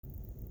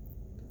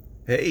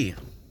Hey,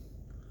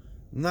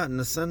 I'm not in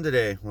the sun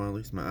today. Well, at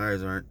least my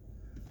eyes aren't.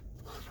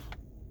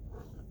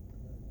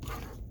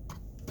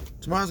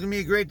 Tomorrow's gonna be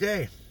a great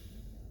day.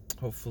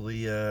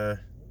 Hopefully, by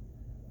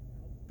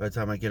the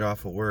time I get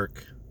off of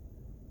work,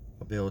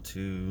 I'll be able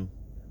to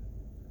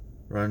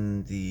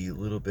run the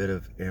little bit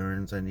of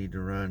errands I need to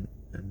run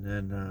and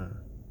then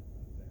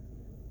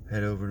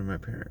head over to my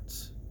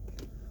parents.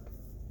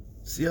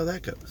 See how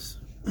that goes.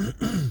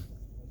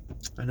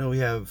 I know we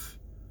have,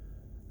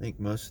 I think,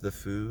 most of the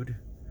food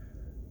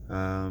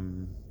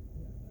um,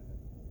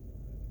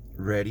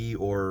 ready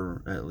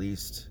or at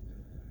least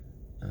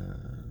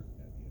uh,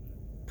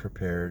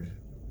 prepared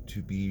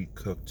to be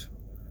cooked.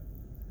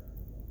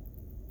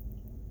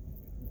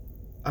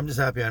 I'm just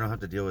happy I don't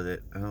have to deal with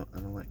it. I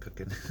don't like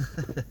cooking.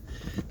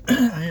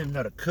 I am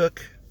not a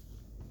cook.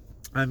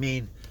 I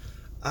mean,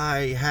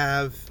 I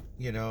have,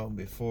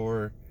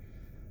 before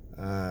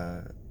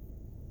uh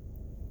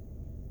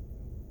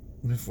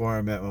before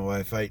I met my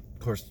wife, I of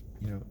course,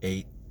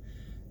 ate.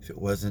 If it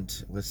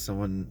wasn't with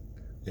someone,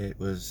 it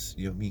was,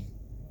 me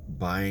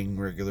buying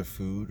regular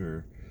food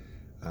or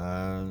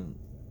uh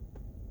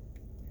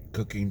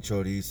cooking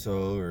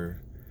chorizo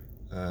or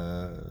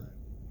uh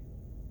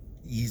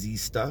easy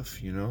stuff,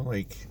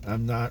 like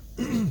I'm not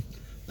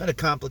not a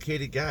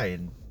complicated guy,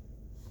 and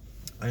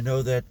I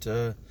know that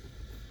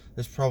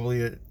there's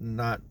probably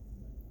not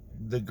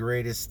the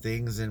greatest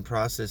things in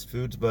processed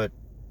foods, but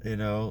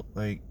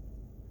like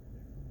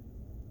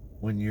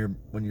when you're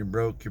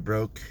broke, you're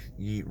broke.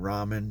 You eat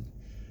ramen.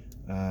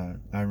 I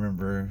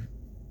remember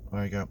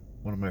when I got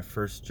one of my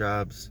first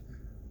jobs.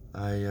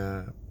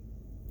 I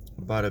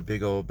bought a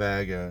big old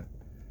bag of,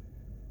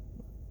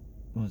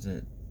 what was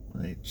it,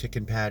 like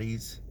chicken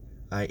patties.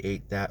 I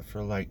ate that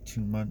for like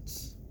 2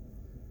 months,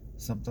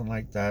 something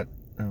like that.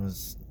 I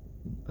was,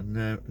 I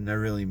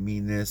really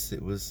mean this.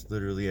 It was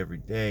literally every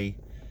day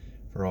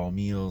for all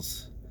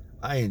meals.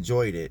 I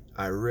enjoyed it.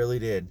 I really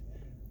did.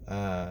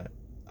 Uh,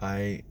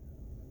 I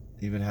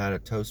even had a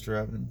toaster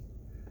oven.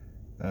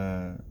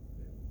 Uh,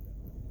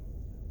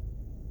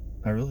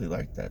 I really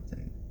liked that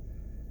thing.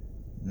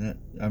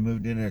 I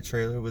moved in a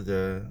trailer with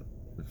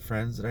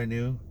friends that I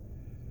knew.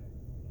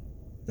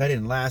 That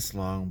didn't last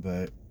long,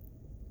 but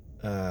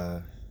uh,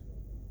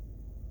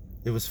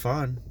 it was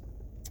fun.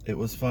 It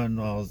was fun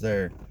while I was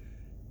there.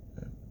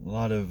 A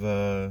lot of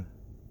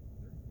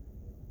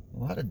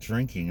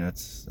drinking.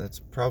 That's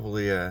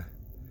probably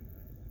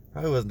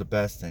wasn't the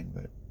best thing,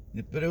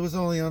 but it was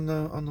only on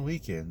the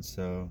weekends,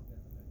 so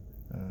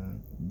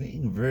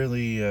being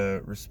really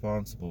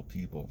responsible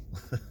people.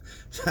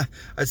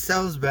 It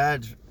sounds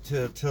bad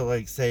to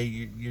like say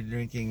you're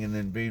drinking and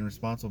then being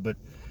responsible, but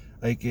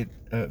like it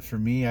for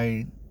me,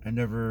 I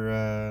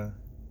never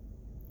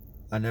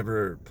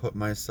put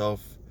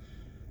myself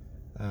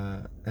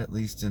at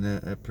least in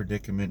a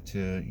predicament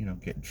to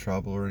get in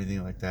trouble or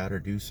anything like that or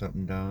do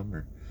something dumb.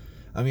 Or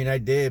I mean, I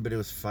did, but it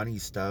was funny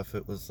stuff.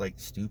 It was like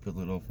stupid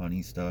little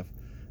funny stuff,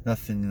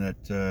 nothing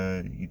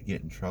that you'd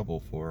get in trouble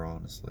for,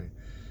 honestly.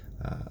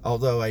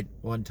 Although I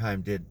one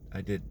time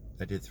I did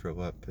throw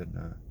up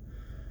in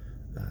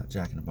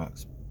Jack in the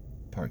Box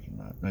parking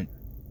lot.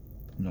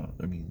 No,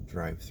 I mean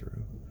drive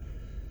through.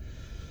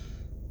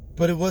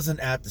 But it wasn't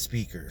at the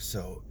speaker,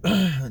 so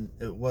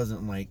it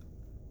wasn't like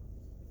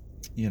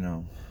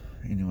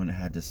anyone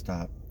had to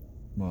stop.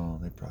 Well,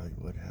 they probably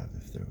would have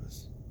if there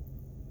was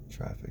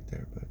traffic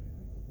there, but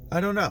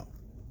I don't know.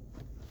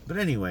 But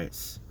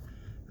anyways,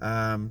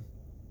 um,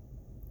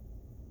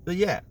 but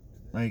yeah,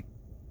 like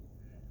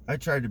I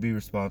tried to be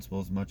responsible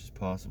as much as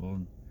possible,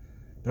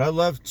 but I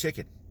love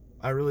chicken.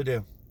 I really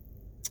do.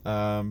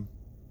 Um,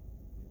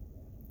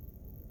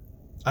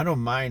 I don't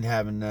mind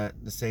having the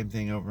same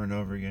thing over and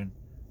over again.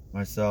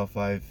 Myself,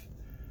 I've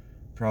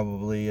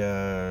probably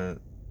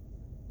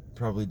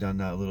probably done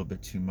that a little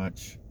bit too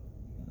much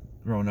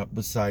growing up.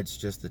 Besides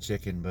just the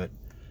chicken, but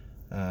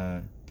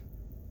uh,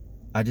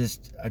 I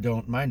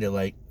don't mind it.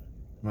 Like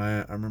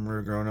I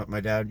remember growing up, my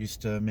dad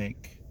used to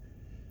make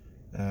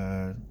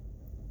uh,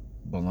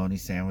 bologna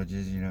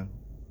sandwiches.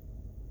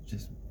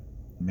 Just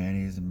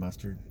mayonnaise and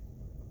mustard,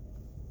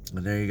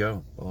 and there you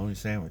go, bologna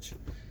sandwich.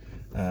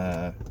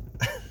 Uh,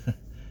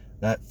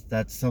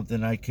 that's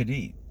something I could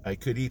eat. I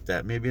could eat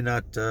that. Maybe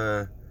not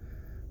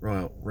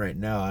right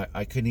now.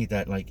 I couldn't eat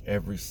that like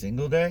every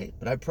single day,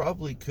 but I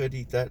probably could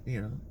eat that.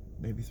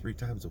 Maybe 3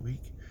 times a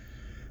week,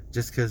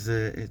 just because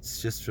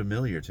it's just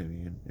familiar to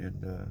me,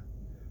 and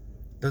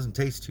doesn't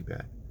taste too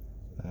bad.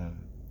 Uh,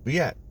 but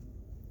yeah,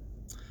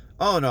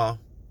 all in all,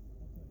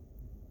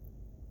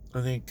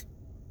 I think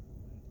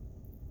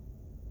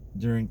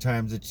during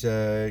times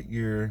that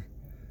you're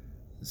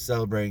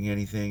celebrating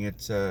anything,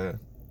 it's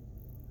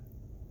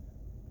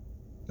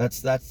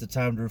that's the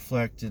time to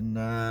reflect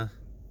and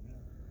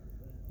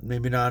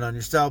maybe not on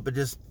yourself, but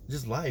just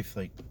life,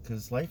 like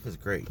because life is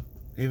great,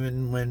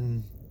 even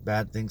when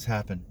bad things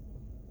happen.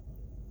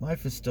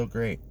 Life is still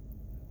great.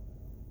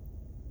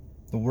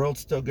 The world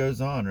still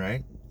goes on,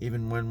 right?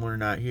 Even when we're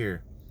not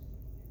here.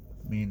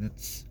 I mean,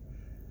 it's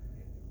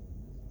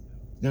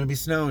gonna be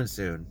snowing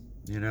soon,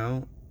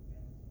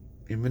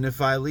 Even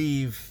if I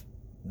leave,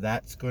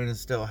 that's going to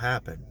still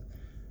happen.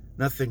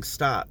 Nothing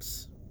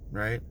stops,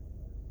 right?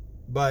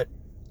 But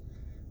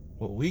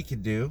what we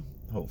can do,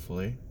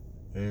 hopefully,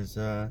 is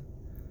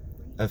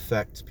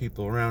affect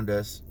people around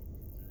us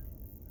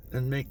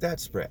and make that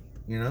spread.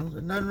 You know,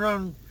 nothing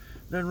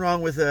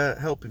wrong with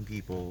helping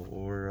people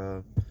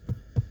or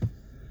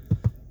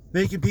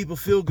making people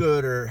feel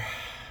good or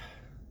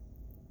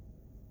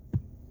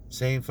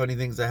saying funny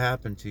things that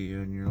happen to you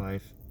in your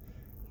life.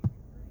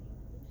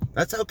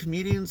 That's how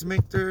comedians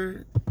make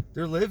their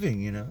living.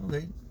 You know,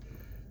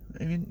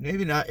 I mean,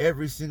 maybe not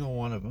every single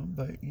one of them,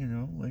 but you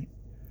know, like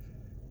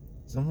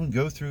someone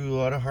go through a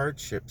lot of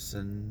hardships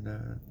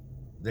and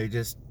they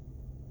just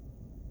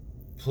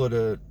put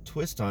a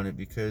twist on it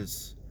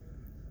because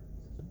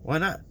why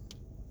not,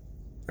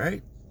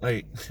 right?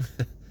 Like,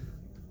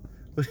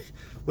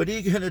 what are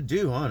you gonna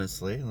do,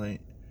 honestly?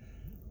 Like,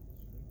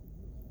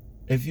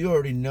 if you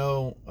already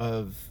know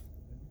of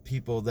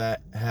people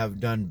that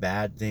have done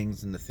bad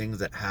things and the things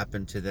that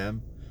happen to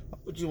them, why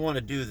would you want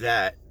to do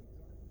that?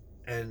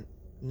 And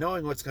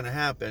knowing what's going to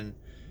happen,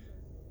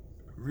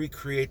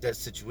 recreate that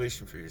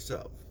situation for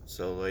yourself.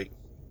 So, like,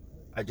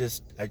 I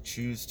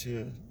choose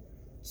to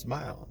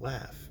smile,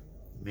 laugh,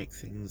 make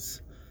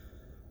things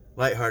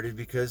lighthearted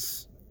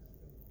because,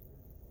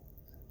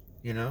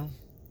 you know,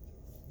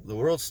 the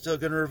world's still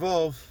going to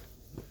revolve.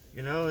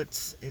 You know,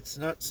 it's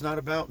not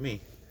about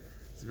me.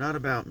 It's not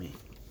about me.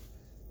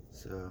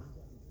 So,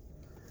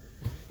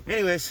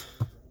 anyways,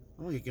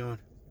 I'm gonna get going.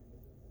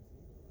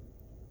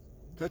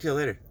 Talk to you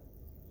later.